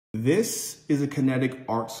This is a kinetic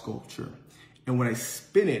art sculpture. And when I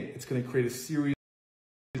spin it, it's going to create a series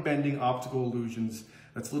of bending optical illusions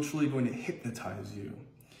that's literally going to hypnotize you.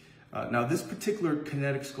 Now, this particular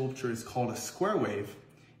kinetic sculpture is called a square wave.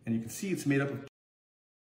 And you can see it's made up of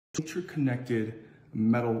interconnected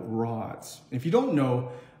metal rods. If you don't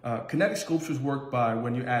know, kinetic sculptures work by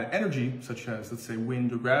when you add energy, such as, let's say,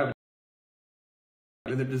 wind or gravity.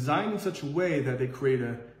 And they're designed in such a way that they create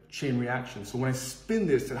a chain reaction. So when I spin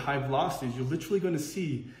this at high velocities, you're literally going to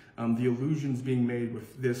see the illusions being made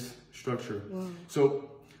with this structure. Wow. So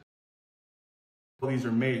all these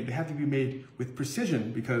are made. They have to be made with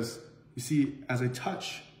precision because you see, as I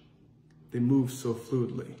touch, they move so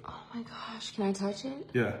fluidly. Oh my gosh, can I touch it?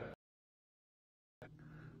 Yeah.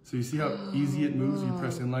 So you see how easy it moves? You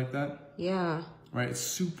press in like that? Yeah. Right, it's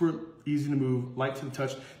super easy to move, light to the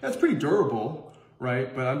touch. That's pretty durable,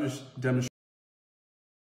 right? But I'm just demonstrating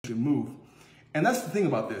move. And that's the thing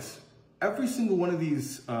about this. Every single one of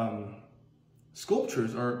these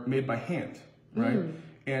sculptures are made by hand, right?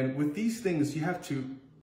 And with these things, you have to,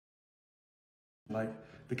 like,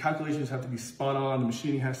 the calculations have to be spot on, the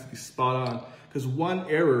machining has to be spot on, because one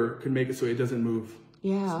error can make it so it doesn't move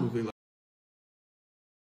smoothly.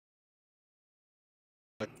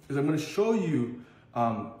 Because I'm going to show you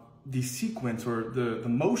the sequence or the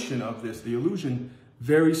motion of this, the illusion,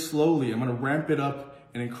 very slowly. I'm going to ramp it up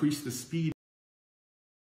and increase the speed.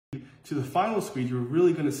 To the final speed, you're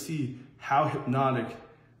really going to see how hypnotic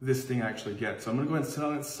this thing actually gets. So I'm going to go ahead and sit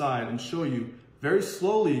on its side and show you very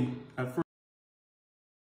slowly at first.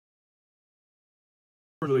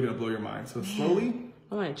 It's really going to blow your mind. So slowly.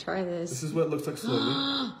 I want to try this. This is what it looks like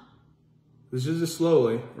slowly. This is just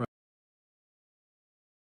slowly. Right.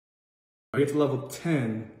 I get to level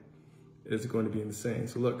 10, it's going to be insane.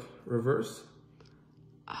 So look, reverse.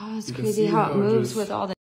 Oh, it's crazy how it moves with all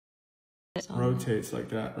the... rotates like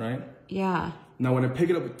that, right? Yeah. Now when I pick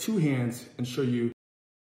it up with two hands and show you,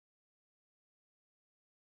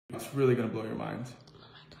 it's really going to blow your mind. Oh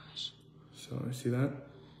my gosh. So you see that?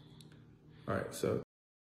 All right, so.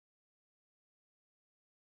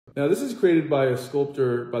 Now this is created by a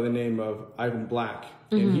sculptor by the name of Ivan Black.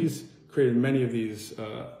 And he's created many of these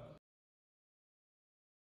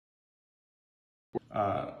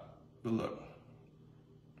but look,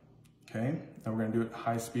 okay, now we're gonna do it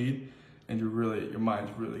high speed, and your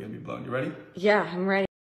mind's really gonna be blown. You ready? Yeah, I'm ready.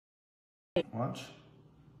 Watch.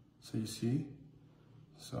 So you see.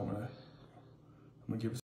 So I'm gonna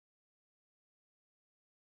give it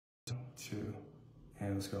 2,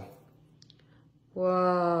 and let's go.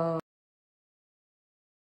 Whoa.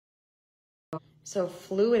 So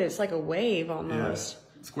fluid. It's like a wave almost.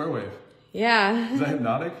 Yeah. Square wave. Yeah. Is that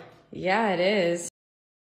hypnotic? Yeah, it is.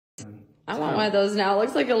 I want one of those now. It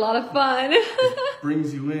looks like a lot of fun. It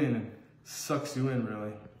brings you in and sucks you in,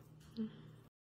 really.